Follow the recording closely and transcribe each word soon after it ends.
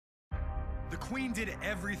The Queen did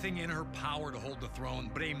everything in her power to hold the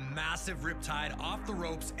throne, but a massive riptide off the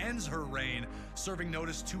ropes ends her reign, serving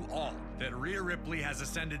notice to all that Rhea Ripley has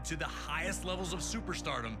ascended to the highest levels of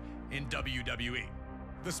superstardom in WWE.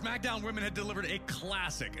 The SmackDown women had delivered a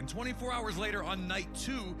classic, and 24 hours later on night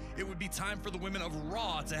 2, it would be time for the women of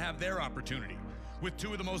Raw to have their opportunity. With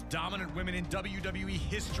two of the most dominant women in WWE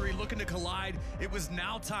history looking to collide, it was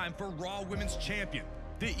now time for Raw Women's Champion,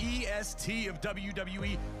 the EST of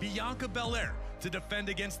WWE, Bianca Belair, to defend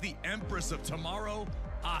against the Empress of Tomorrow,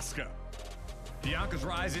 Asuka. Bianca's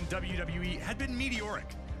rise in WWE had been meteoric.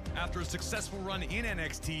 After a successful run in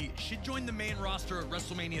NXT, she joined the main roster at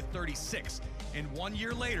WrestleMania 36, and 1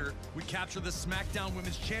 year later, would capture the SmackDown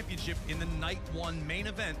Women's Championship in the Night 1 main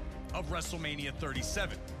event of WrestleMania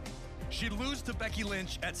 37. She'd lose to Becky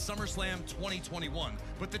Lynch at SummerSlam 2021,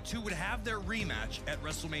 but the two would have their rematch at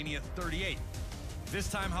WrestleMania 38. This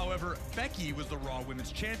time, however, Becky was the Raw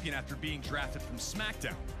Women's Champion after being drafted from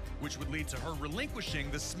SmackDown, which would lead to her relinquishing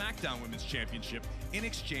the SmackDown Women's Championship in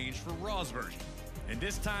exchange for Raw's version. And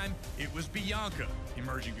this time, it was Bianca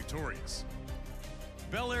emerging victorious.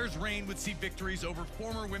 Belair's reign would see victories over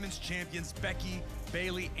former women's champions Becky,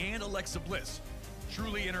 Bayley, and Alexa Bliss.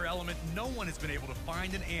 Truly in her element, no one has been able to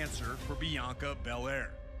find an answer for Bianca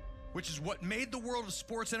Belair, which is what made the world of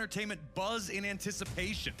sports entertainment buzz in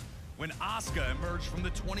anticipation when Asuka emerged from the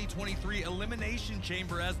 2023 Elimination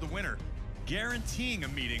Chamber as the winner, guaranteeing a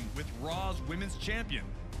meeting with Raw's women's champion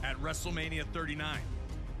at WrestleMania 39.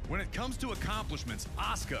 When it comes to accomplishments,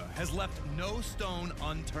 Asuka has left no stone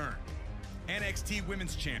unturned. NXT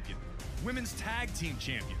Women's Champion, Women's Tag Team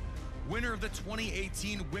Champion, winner of the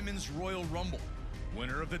 2018 Women's Royal Rumble,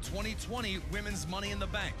 winner of the 2020 Women's Money in the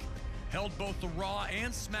Bank, held both the Raw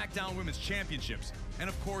and SmackDown Women's Championships, and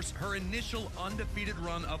of course, her initial undefeated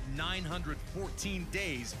run of 914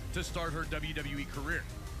 days to start her WWE career.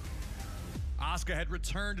 Asuka had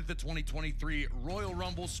returned at the 2023 Royal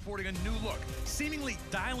Rumble sporting a new look, seemingly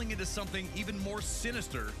dialing into something even more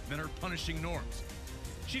sinister than her punishing norms.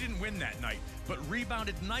 She didn't win that night, but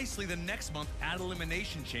rebounded nicely the next month at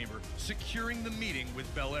Elimination Chamber, securing the meeting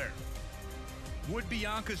with Belair. Would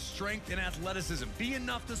Bianca's strength and athleticism be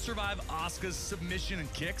enough to survive Asuka's submission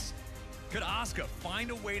and kicks? Could Asuka find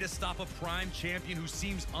a way to stop a prime champion who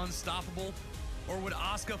seems unstoppable? Or would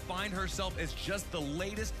Asuka find herself as just the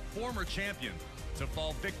latest former champion to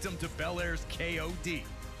fall victim to Belair's KOD?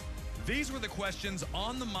 These were the questions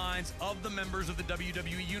on the minds of the members of the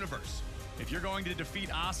WWE Universe. If you're going to defeat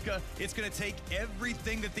Asuka, it's going to take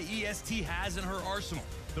everything that the EST has in her arsenal.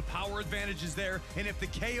 The power advantage is there, and if the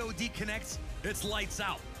KOD connects, it's lights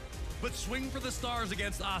out. But swing for the stars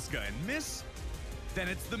against Asuka and miss, then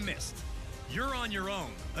it's the mist. You're on your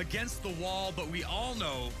own, against the wall, but we all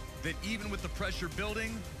know that even with the pressure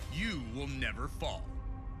building, you will never fall.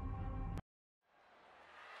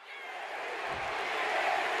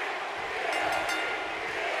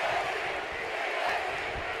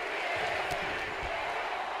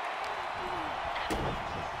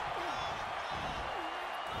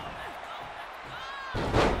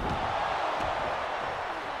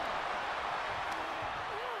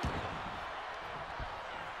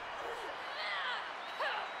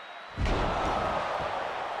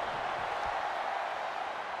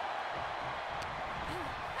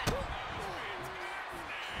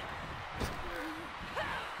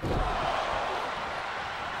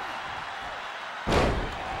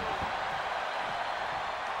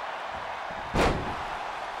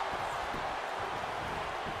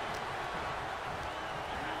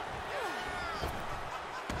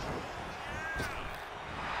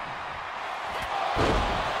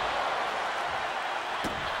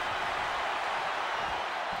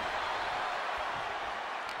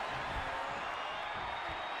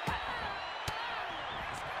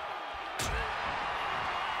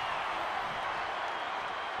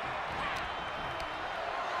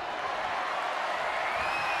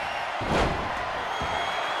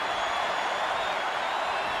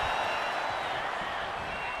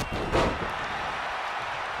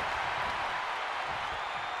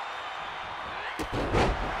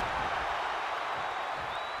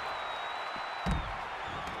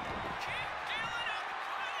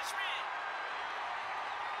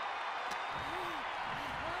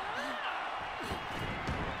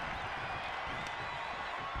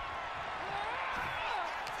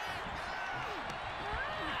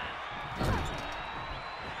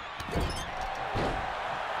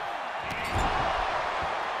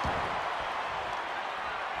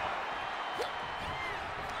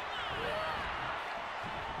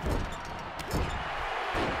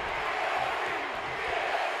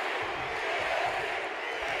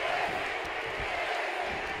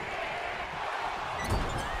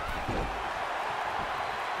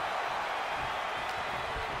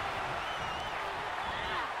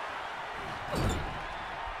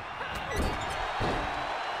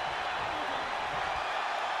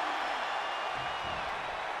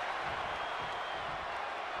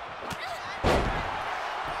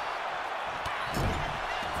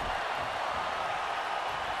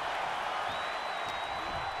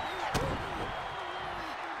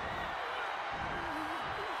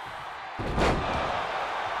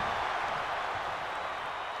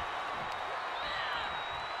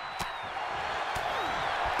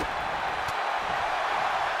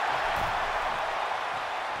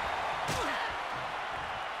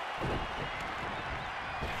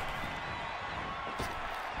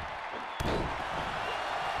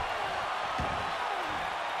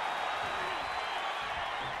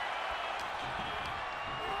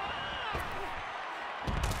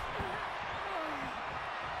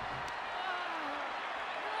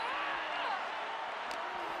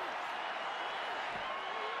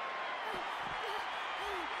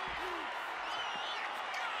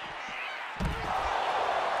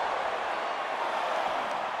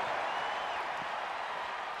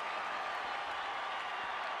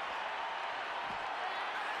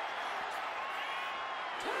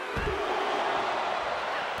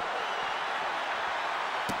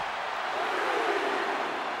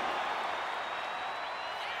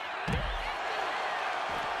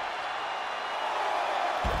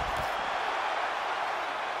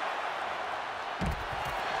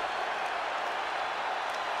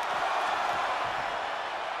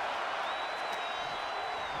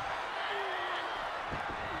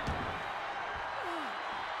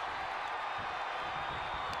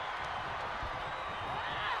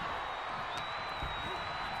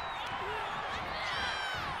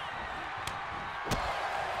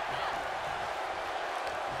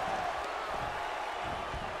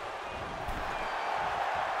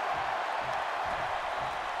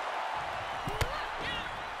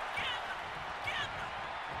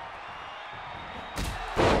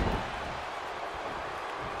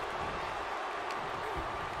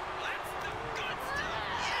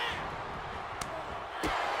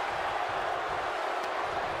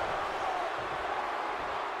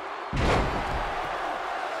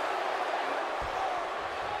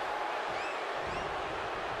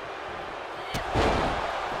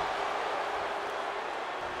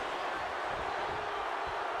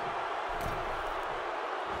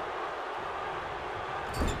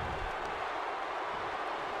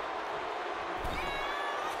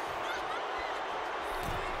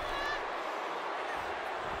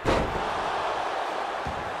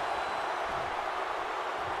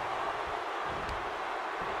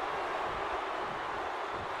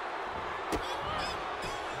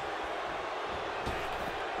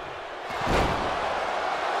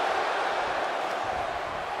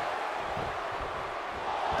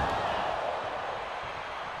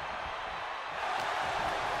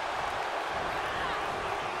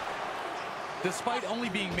 Despite only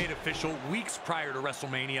being made official weeks prior to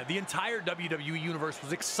WrestleMania, the entire WWE Universe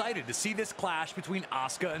was excited to see this clash between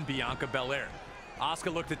Asuka and Bianca Belair.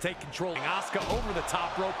 Asuka looked to take control, Asuka over the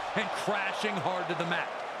top rope and crashing hard to the mat.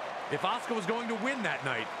 If Asuka was going to win that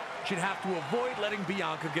night, she'd have to avoid letting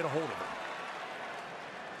Bianca get a hold of her.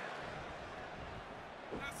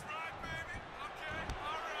 That's right, baby. Okay,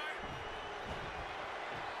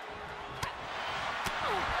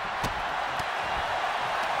 all right.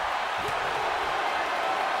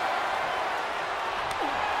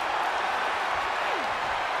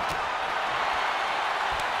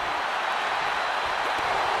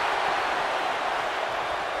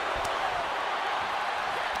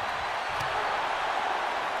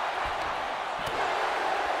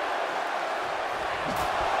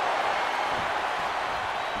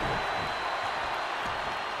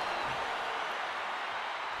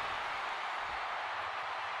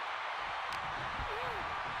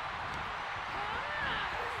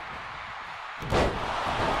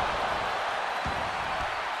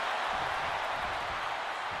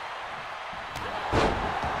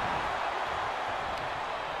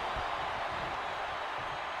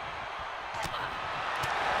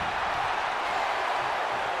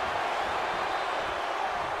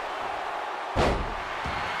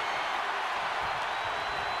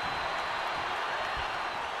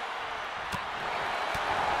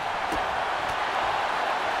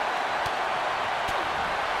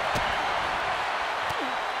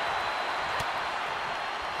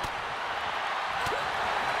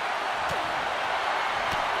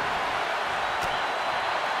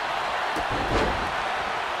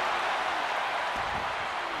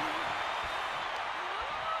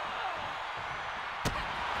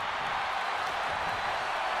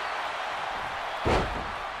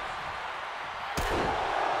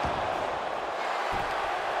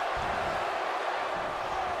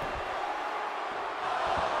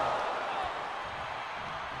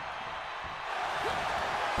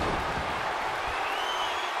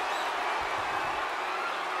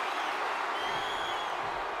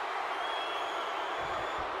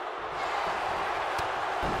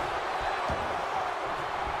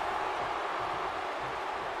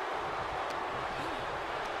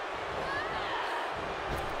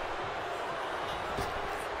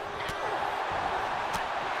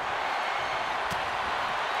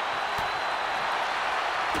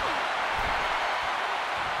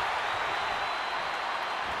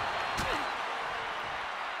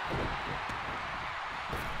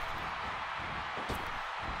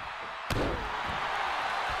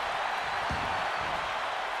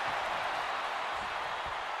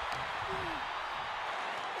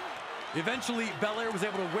 Eventually, Belair was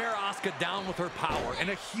able to wear Asuka down with her power, and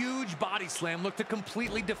a huge body slam looked to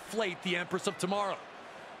completely deflate the Empress of Tomorrow.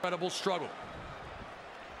 Incredible struggle.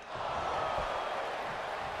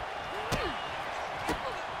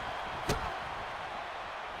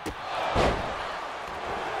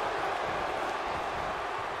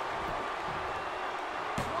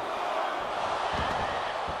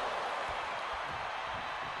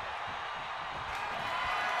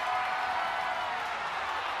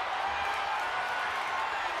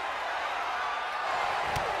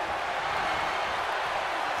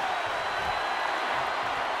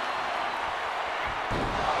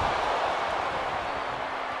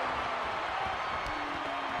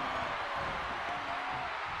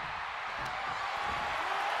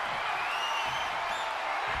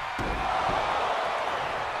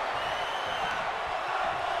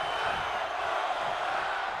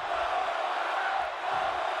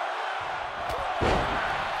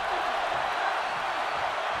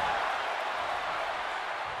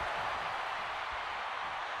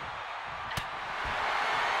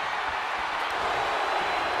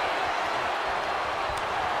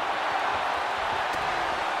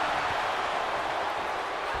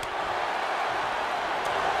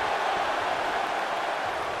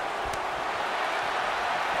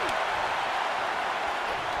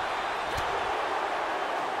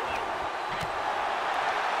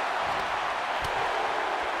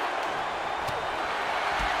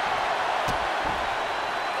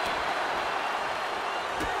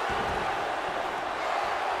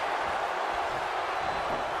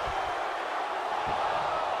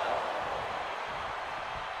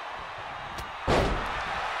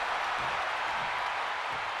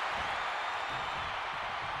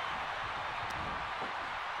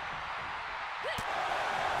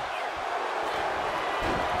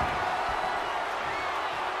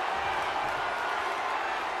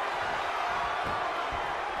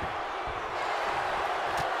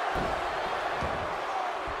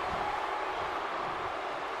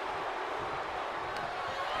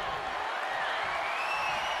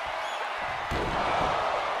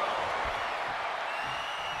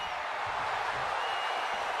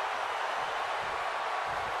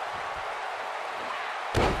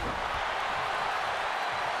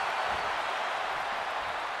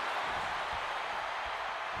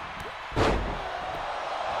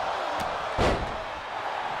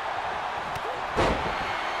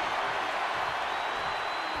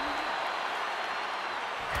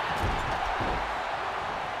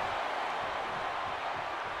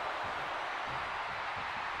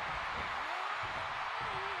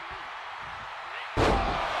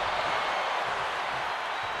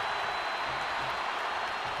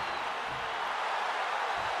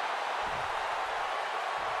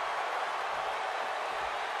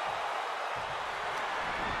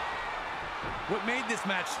 What made this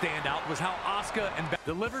match stand out was how Asuka and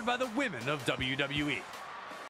delivered by the women of WWE.